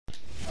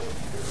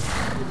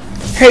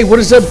Hey, what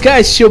is up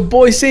guys, your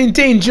boy Saint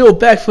Angel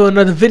back for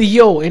another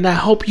video, and I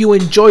hope you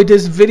enjoyed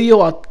this video.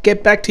 I'll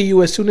get back to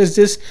you as soon as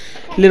this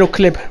little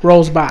clip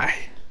rolls by.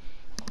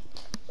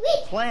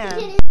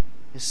 Plan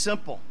is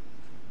simple,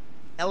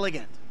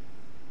 elegant.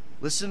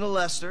 Listen to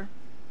Lester,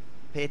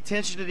 pay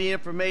attention to the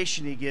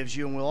information he gives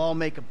you, and we'll all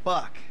make a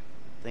buck.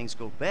 If things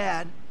go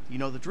bad, you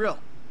know the drill.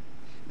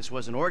 This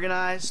wasn't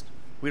organized,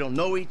 we don't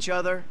know each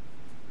other.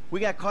 We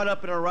got caught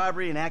up in a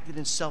robbery and acted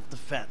in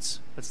self-defense.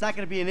 But it's not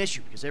going to be an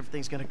issue because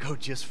everything's going to go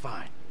just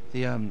fine.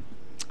 The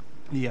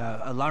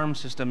alarm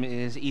system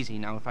is easy.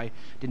 Now, if I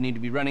didn't need to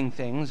be running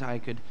things, I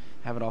could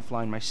have it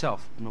offline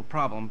myself. No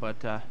problem,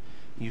 but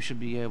you should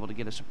be able to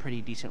get us a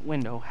pretty decent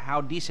window. How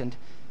decent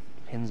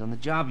depends on the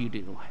job you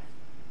do.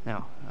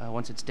 Now,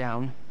 once it's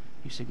down,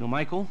 you signal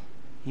Michael.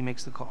 He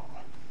makes the call.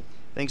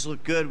 Things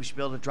look good. We should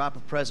be able to drop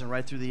a present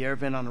right through the air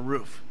vent on the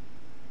roof.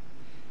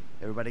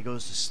 Everybody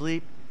goes to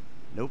sleep.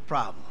 No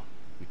problem.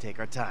 We take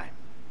our time.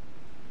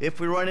 If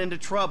we run into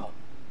trouble,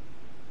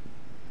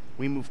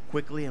 we move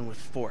quickly and with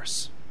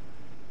force.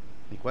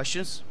 Any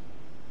questions?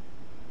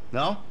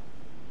 No?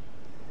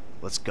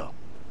 Let's go.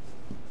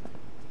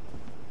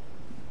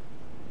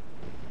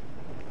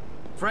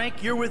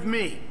 Frank, you're with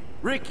me.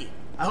 Ricky,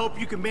 I hope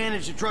you can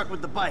manage the truck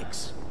with the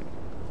bikes.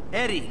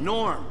 Eddie,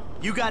 Norm,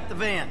 you got the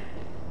van.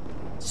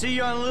 See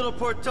you on Little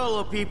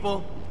Portola,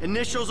 people.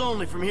 Initials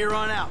only from here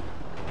on out.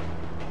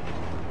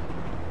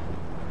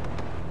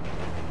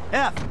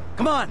 F,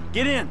 come on,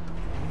 get in.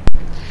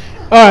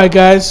 Alright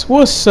guys,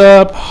 what's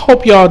up?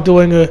 Hope y'all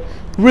doing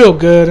real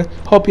good.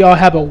 Hope y'all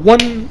had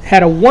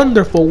a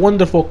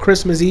wonderful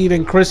Christmas Eve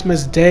and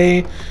Christmas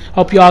Day.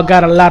 Hope y'all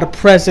got a lot of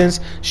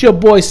presents. It's your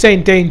boy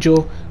Saint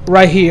Angel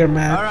right here,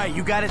 man. Alright,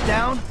 you got it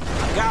down?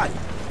 I got it.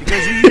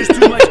 Because you use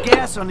too much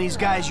gas on these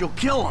guys, you'll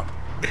kill them.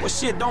 Well,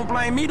 shit, don't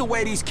blame me the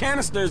way these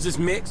canisters is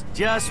mixed.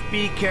 Just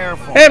be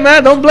careful. Hey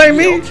man, don't blame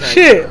me. Okay.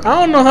 Shit, I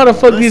don't know how the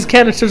fuck these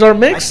canisters are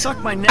mixed. I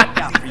sucked my neck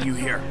out for you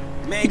here.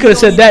 Man, you could have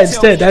said that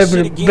instead. That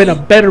would have been a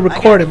better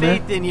recording, man. I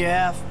got man. faith in you,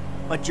 F,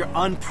 but you're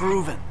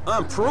unproven.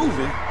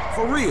 Unproven?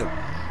 For real?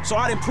 So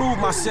I didn't prove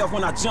myself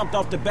when I jumped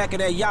off the back of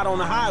that yacht on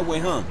the highway,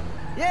 huh?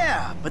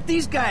 Yeah, but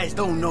these guys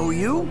don't know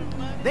you.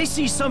 They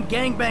see some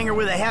gangbanger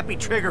with a happy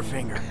trigger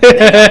finger.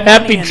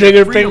 Happy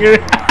trigger finger.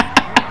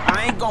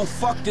 I ain't gonna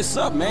fuck this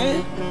up,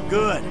 man.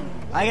 Good.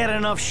 I got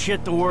enough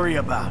shit to worry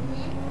about.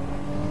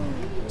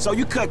 So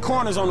you cut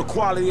corners on the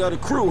quality of the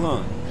crew,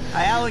 huh?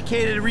 I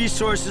allocated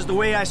resources the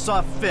way I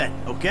saw fit,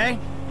 okay?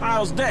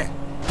 How's that?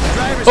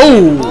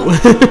 Oh!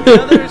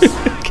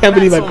 Can't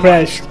believe I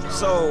crashed.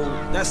 So,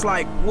 that's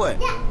like, what?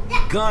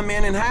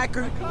 Gunman and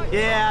hacker?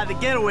 Yeah, the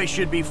getaway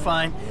should be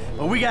fine.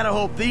 But we gotta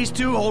hope these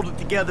two hold it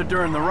together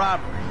during the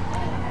robbery.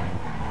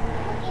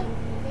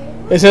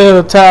 It says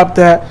at the top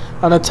that,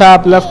 on the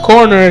top left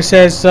corner, it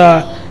says,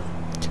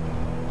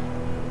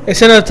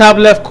 it's in the top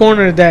left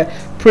corner that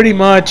pretty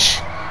much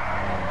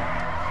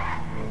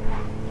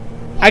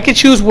I can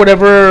choose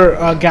whatever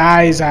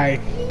guys I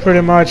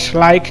pretty much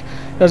like.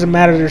 Doesn't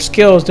matter their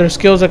skills. Their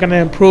skills are gonna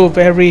improve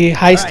every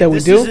heist that we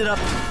do. Hey, you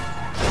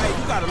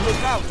gotta look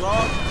out,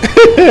 dog.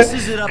 This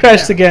is it up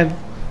Crashed there. again.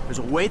 There's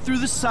a way through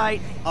the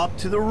site up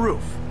to the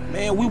roof.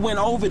 Man, we went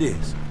over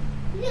this.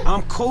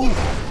 I'm cool.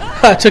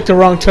 I took the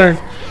wrong turn.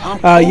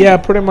 Cool. Yeah,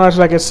 pretty much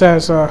like it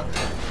says.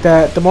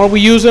 That the more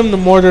we use them, the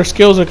more their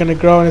skills are gonna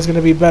grow, and it's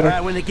gonna be better. All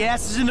right, when the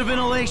gas is in the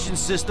ventilation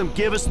system,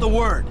 give us the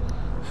word.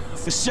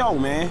 For sure,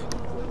 man.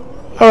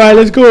 Alright,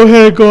 let's go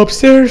ahead and go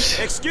upstairs.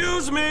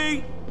 Excuse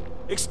me!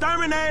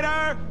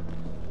 Exterminator!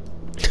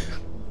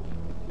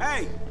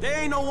 Hey, there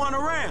ain't no one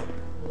around.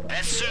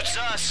 That suits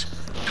us.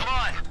 Come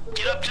on,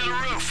 get up to the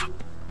roof.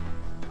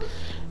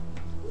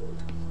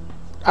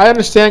 I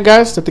understand,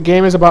 guys, that the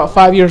game is about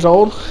 5 years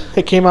old.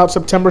 It came out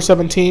September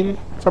 17,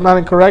 if I'm not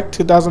incorrect,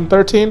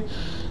 2013.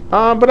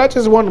 But I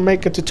just want to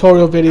make a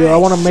tutorial video. I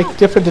want to make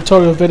different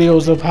tutorial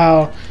videos of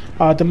how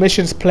the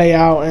missions play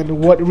out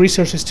and what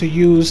resources to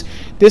use.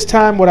 This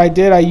time what I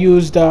did, I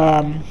used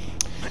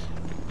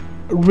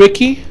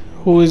Ricky,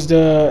 who is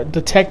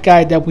the tech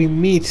guy that we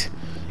meet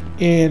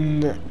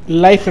in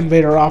Life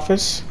Invader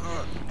office.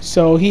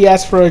 So he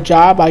asked for a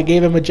job, I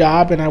gave him a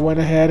job, and I went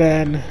ahead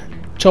and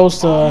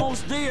chose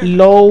the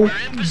low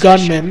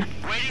gunman.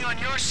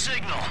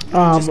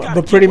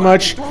 But pretty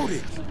much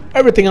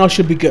everything else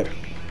should be good.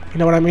 You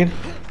know what I mean?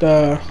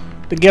 The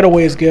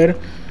getaway is good.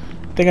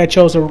 I think I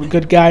chose a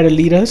good guy to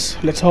lead us.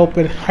 Let's hope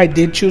I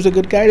did choose a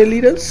good guy to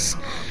lead us.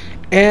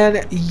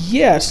 And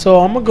yeah, so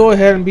I'm gonna go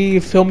ahead and be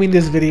filming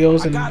these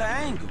videos and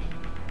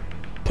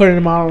putting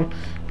them on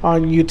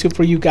YouTube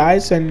for you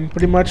guys. And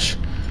pretty much,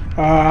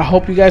 I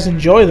hope you guys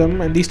enjoy them.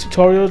 And these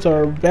tutorials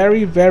are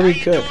very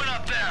good.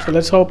 So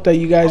let's hope that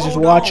you guys just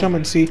watch them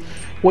and see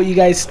what you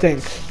guys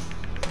think.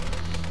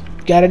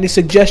 Got any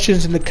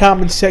suggestions in the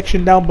comment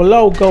section down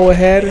below, go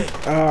ahead.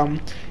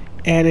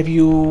 And if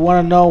you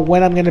want to know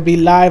when I'm going to be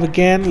live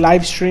again,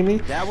 live streaming,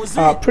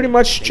 pretty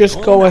much just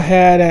go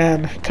ahead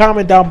and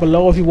comment down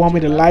below if you want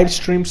me to live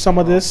stream some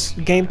of this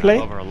gameplay. I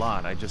love her a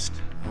lot. I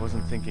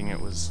wasn't thinking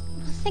it was...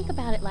 Think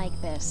about it like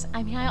this.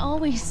 I mean, I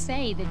always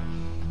say that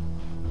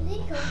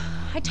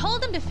I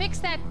told him to fix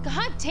that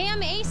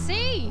goddamn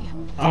AC.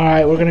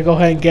 Alright, we're gonna go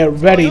ahead and get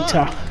ready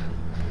to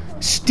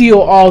steal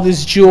all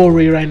this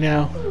jewelry right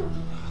now.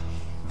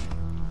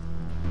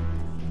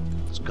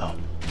 Let's go.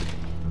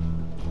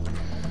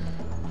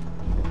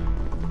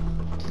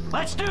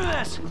 Let's do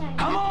this!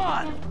 Come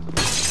on!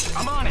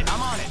 I'm on it,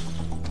 I'm on it.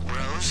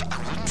 Rose, I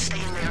wouldn't stay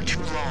in there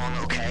too long,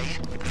 okay?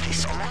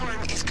 This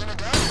alarm is gonna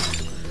go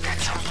at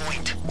some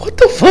point. What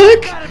the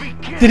fuck?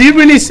 Did he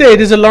really say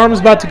this alarm is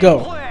about to go?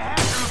 Boy, a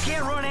hacker who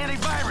can't run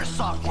antivirus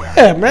software.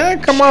 Yeah,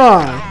 man, come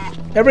on.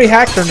 Every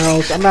hacker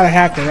knows, I'm not a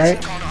hacker, right?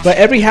 But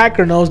every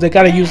hacker knows they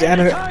gotta use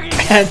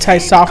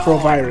anti-software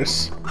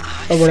virus.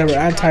 Or whatever,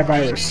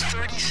 antivirus.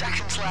 30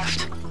 seconds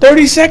left.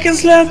 30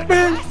 seconds left,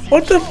 man?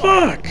 What the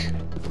fuck?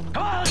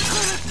 Come on, let's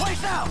clear this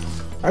place out.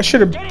 I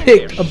should have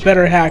picked a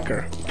better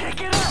hacker.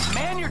 Pick it up,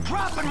 man. You're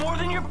dropping more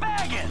than you're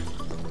bagging.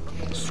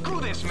 Screw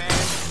this, man.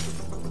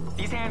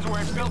 These hands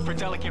weren't built for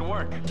delicate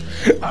work. All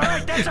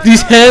right, that's our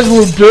These turn. hands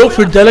were built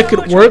for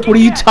delicate work? What are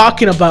you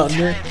talking about,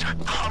 man?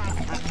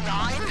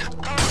 9,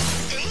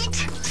 8,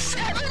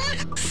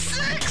 7,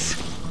 6.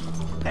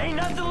 Ain't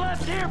nothing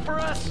left here for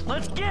us.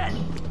 Let's get.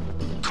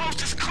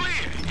 Coast is clear.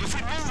 If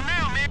we move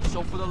now, man.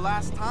 So for the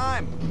last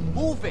time,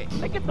 move it.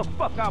 Hey, get the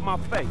fuck out my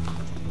face.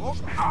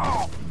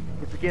 Oh.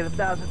 You forget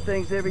 1,000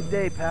 things every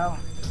day, pal.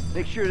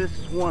 Make sure this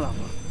is one of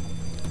them.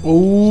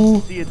 Ooh,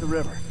 See you at the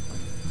river.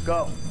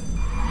 Go.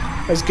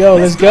 let's go,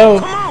 let's go.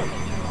 Come on.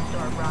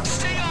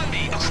 Stay on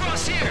me.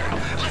 Across here.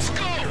 Let's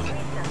go.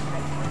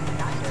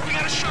 We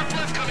got a sharp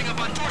left coming up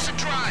on Dorset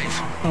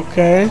Drive.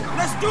 Okay.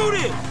 Let's do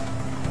this.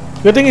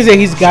 Good thing is that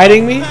he's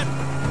guiding me.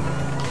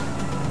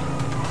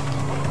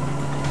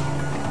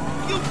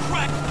 You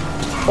crack.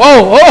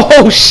 Whoa,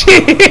 oh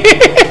shit.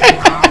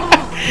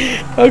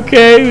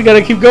 Okay, we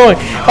gotta keep going.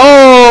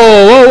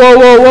 Oh, whoa, whoa,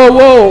 whoa, whoa,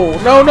 whoa.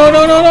 No, no,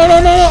 no, no, no, no,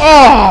 no.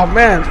 Oh,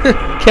 man.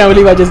 Can't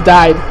believe I just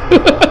died.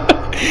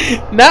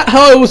 Not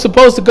how it was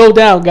supposed to go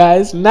down,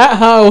 guys. Not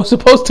how it was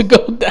supposed to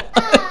go down.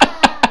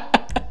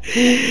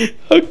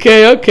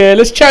 Okay, okay.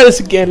 Let's try this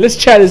again. Let's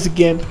try this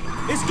again.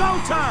 It's go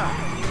time.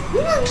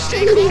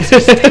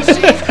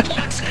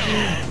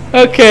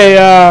 Okay,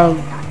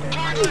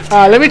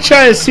 let me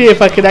try and see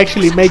if I can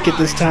actually make it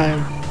this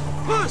time.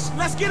 Push.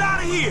 Let's get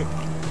out of here.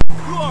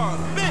 You are a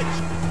bitch.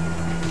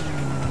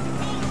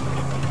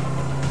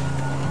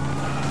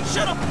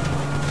 Shut up.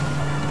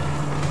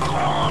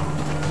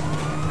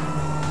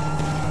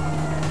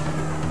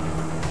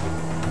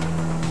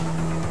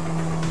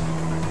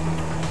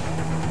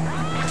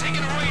 We're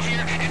taking a right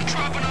here and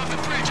dropping off the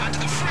bridge onto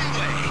the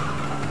freeway.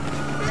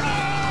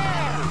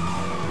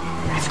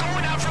 It's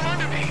going out from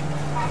under me.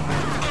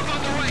 Look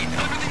on the right,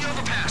 under the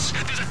overpass.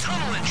 There's a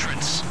tunnel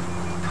entrance.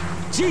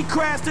 G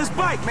crashed his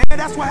bike, man.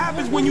 That's what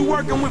happens when you're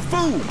working with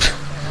food.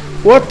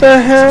 What the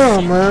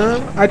hell,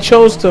 man? I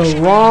chose the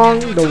wrong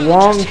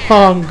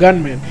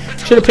gunman.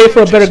 Should have paid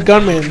for a better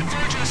gunman. Verge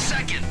in a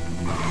second.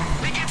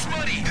 It gets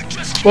muddy.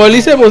 Just Well, at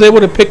least I was able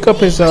to pick up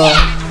his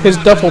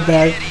duffel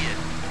bag. idiot.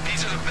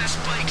 These are the best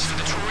bikes for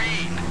the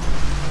terrain.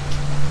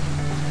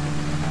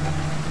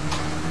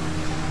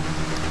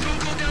 Don't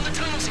go down the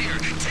tunnels here.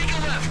 Take a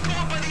left. Go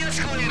up by the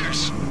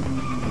escalators.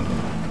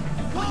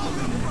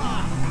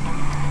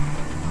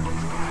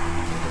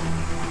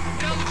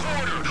 Down the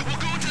corridor. We'll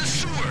go into the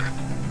sewer.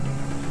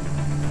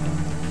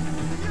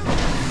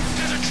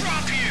 There's a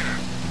drop here.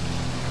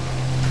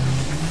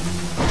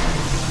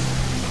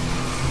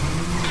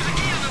 There's a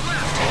key on the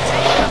left. Take it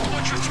left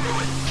once you're through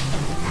it.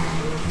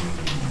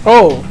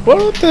 Oh,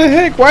 what the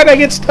heck? Why'd I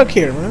get stuck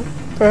here, man?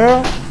 What the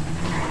hell?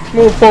 Let's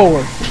move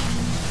forward.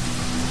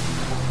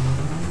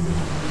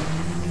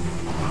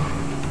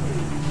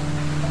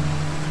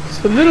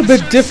 It's a little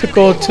bit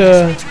difficult to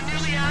We're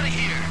nearly out of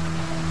here.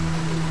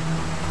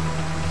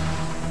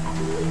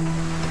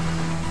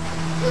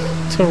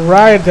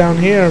 ride down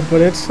here, but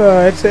it's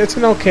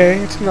an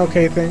okay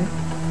thing.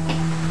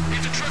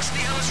 If the truck's in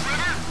the Ellis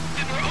River,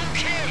 then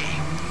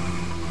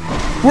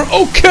We're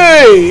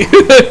okay.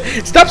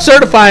 Stop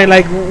certifying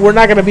like we're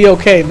not gonna be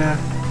okay, man.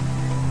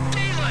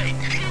 daylight.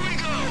 Here we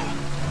go.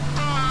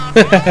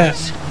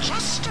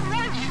 Just to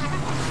warn you,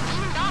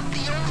 you're not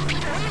the only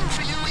people waiting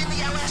for you in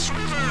the Ellis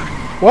River.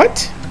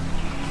 What?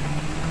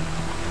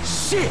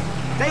 Shit.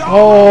 They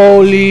all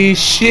Holy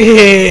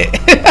shit.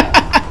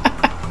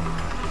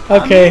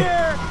 Okay, I'm here.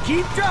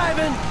 Keep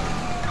driving.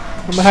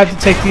 I'm gonna have to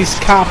take these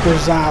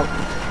coppers out.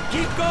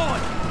 Keep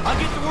going. I'll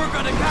get to work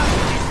on the cops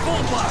with these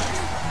full blocks.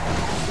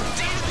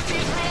 Deal with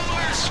these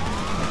rollers.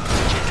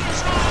 Get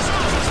these rollers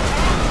off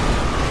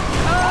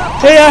us.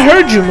 Hey, I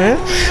heard you, man.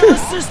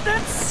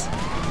 Assistance?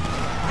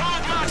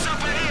 Roadblocks up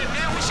ahead.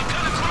 Now we should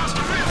cut across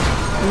the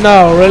river.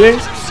 No, really?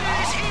 Some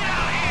serious heat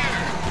out here.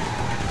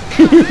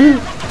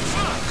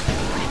 Fuck.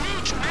 We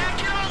need you, man.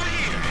 Get over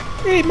here.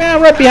 Hey,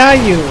 man, right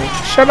behind you.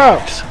 Shut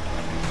up.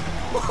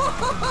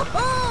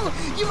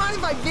 You mind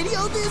if I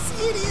video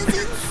this? It is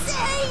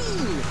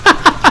insane!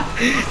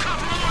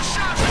 Couple more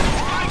shots and the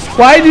bike's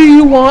Why do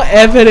you want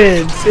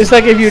evidence? It's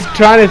like if you're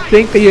trying to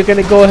think that you're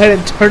gonna go ahead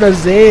and turn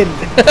us in.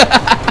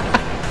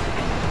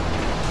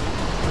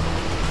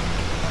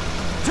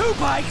 2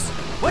 bikes?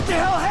 What the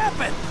hell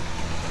happened?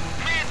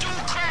 Man,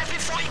 dude crashed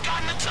before he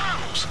got in the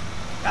tunnels.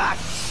 Ah,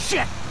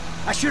 shit!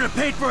 I should have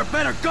paid for a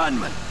better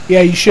gunman.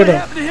 Yeah, you should What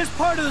have. happened to his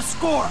part of the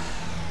score?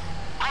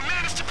 I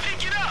managed to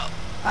pick it up.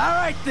 All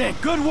right then,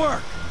 good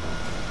work.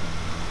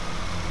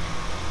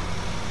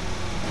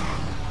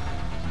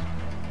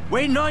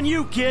 Waiting on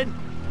you, kid.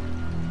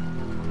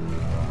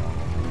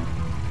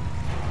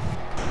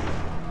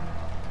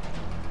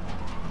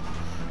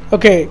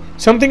 Okay,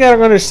 something I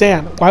don't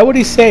understand. Why would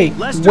he say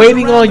Lester's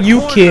waiting around on the you,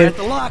 corner kid, at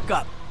the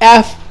lockup.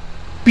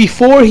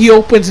 before he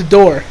opens the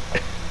door?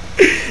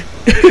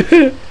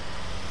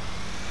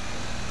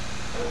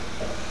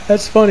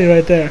 That's funny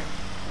right there.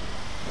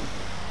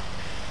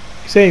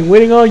 He's saying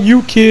waiting on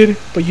you, kid,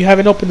 but you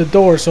haven't opened the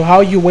door, so how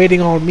are you waiting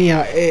on me?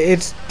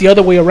 It's the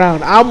other way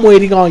around. I'm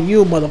waiting on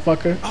you,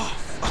 motherfucker.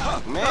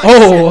 Man,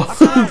 Oh. I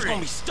thought I was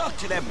gonna be stuck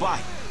to that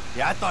bike.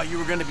 Yeah, I thought you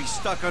were gonna be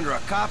stuck under a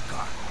cop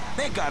car.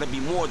 There gotta be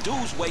more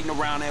dudes waiting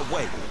around that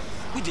way.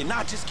 We did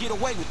not just get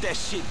away with that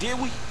shit, did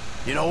we?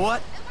 You know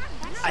what?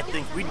 I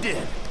think we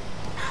did.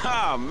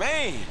 Ah,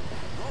 man.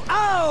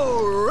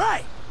 All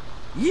right.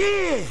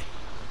 Yeah.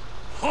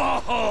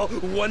 Oh,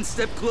 one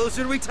step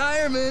closer to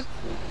retirement.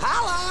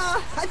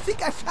 Holla! I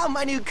think I found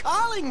my new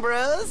calling,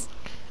 bros.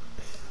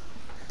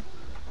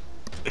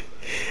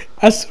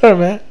 I swear,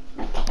 man.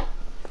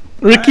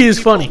 Ricky is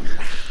funny.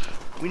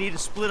 We need to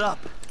split up.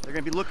 They're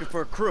gonna be looking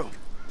for a crew.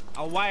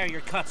 I'll wire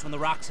your cuts when the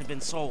rocks have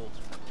been sold.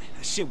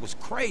 That shit was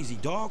crazy,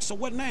 dog. So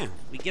what now?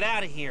 We get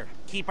out of here.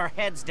 Keep our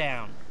heads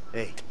down.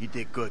 Hey, you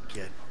did good,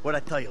 kid. What'd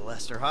I tell you,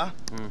 Lester, huh?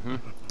 Mm-hmm. All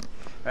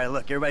right,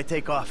 look, everybody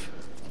take off.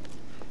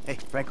 Hey,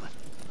 Franklin.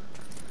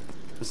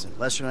 Listen,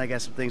 Lester and I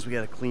got some things we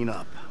gotta clean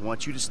up. I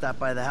want you to stop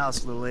by the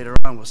house a little later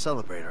on. We'll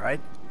celebrate, all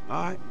right?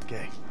 All right.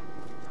 Okay.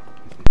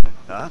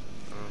 Huh?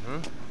 Mm-hmm.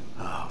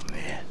 Oh,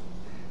 man.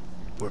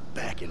 We're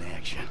back in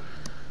action.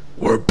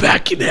 We're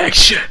back in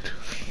action.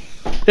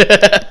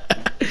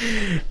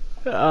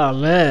 Oh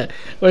man,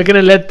 we're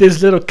gonna let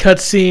this little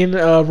cutscene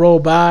roll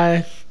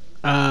by.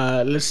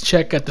 Let's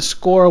check at the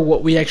score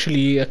what we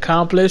actually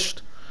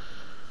accomplished.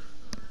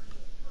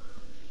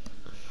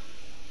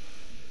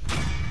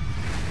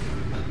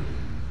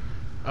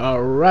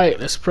 Alright,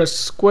 let's press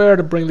square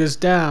to bring this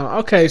down.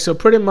 Okay, so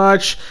pretty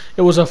much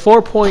it was a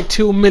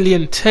 4.2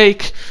 million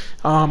take.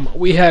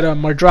 We had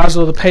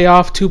Madrazo to pay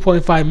off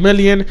 2.5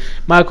 million.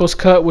 Michael's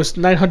cut was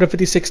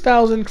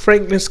 956,000.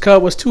 Franklin's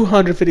cut was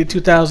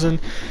 252,000.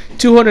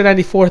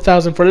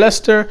 294,000 for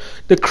Lester.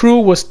 The crew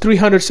was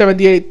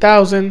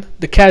 378,000.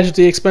 The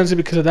casualty expensive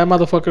because of that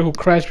motherfucker who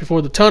crashed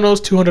before the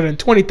tunnels,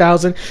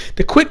 220,000.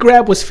 The quick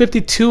grab was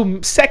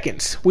 52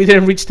 seconds. We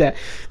didn't reach that.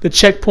 The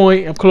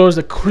checkpoint, of course,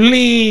 a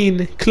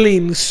clean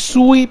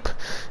sweep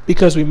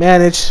because we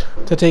managed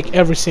to take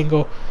every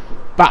single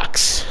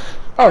box.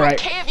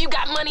 Alright. Okay, if you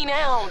got money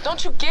now,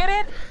 don't you get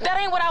it? That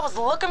ain't what I was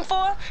looking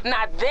for.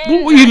 Not then.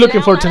 What were you looking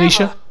now, for, never.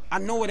 Tanisha? I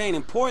know it ain't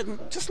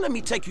important. Just let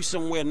me take you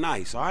somewhere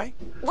nice, all right?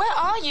 Where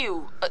are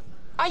you?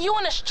 Are you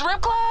in a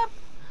strip club?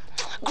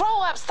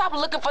 Grow up. Stop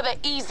looking for the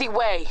easy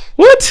way.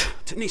 What?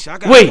 Tanisha, I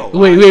gotta Wait, go.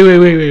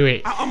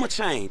 wait. I'ma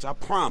change. I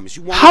promise.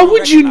 You won't How even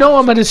would you know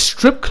recognize I'm at a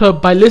strip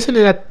club by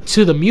listening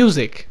to the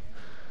music?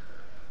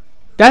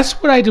 That's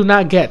what I do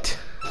not get.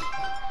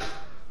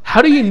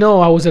 How do you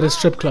know I was at a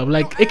strip club?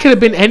 Like, it could have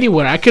been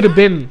anywhere. I could have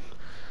been,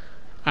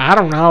 I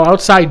don't know,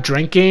 outside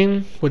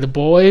drinking with the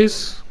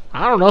boys.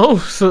 I don't know,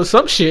 so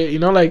some shit, you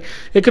know, like,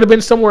 it could have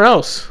been somewhere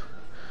else.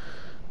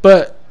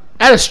 But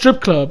at a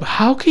strip club,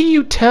 how can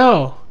you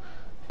tell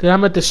that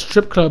I'm at the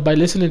strip club by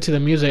listening to the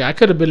music? I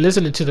could have been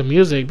listening to the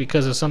music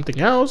because of something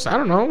else. I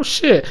don't know,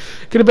 shit.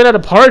 Could have been at a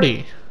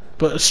party.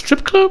 But a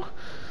strip club?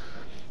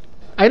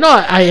 I know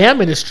I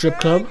am in a strip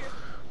club,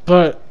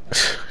 but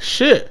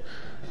shit.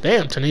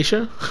 Damn,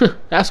 Tanisha.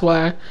 That's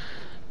why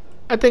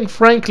I think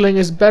Franklin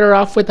is better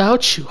off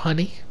without you,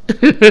 honey.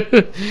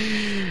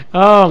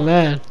 Oh,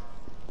 man.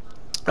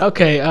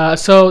 Okay,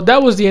 so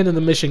that was the end of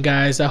the mission,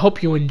 guys. I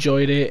hope you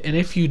enjoyed it. And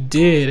if you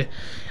did,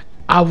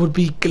 I would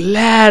be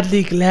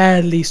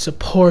gladly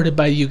supported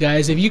by you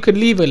guys. If you could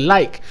leave a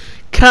like,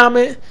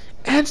 comment,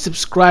 and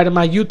subscribe to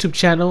my YouTube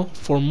channel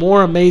for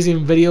more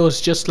amazing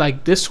videos just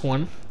like this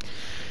one.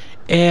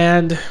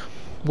 And,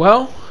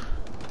 well,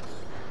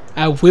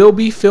 I will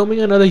be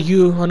filming another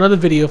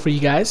video for you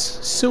guys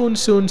soon.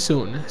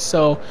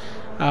 So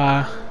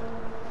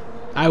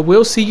I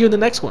will see you in the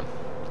next one.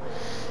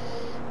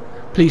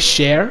 Please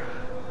share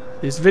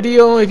this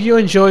video if you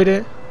enjoyed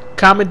it.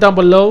 Comment down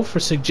below for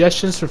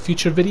suggestions for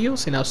future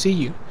videos, and I'll see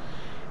you.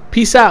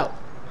 Peace out.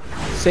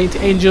 Saint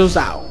Angels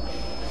out.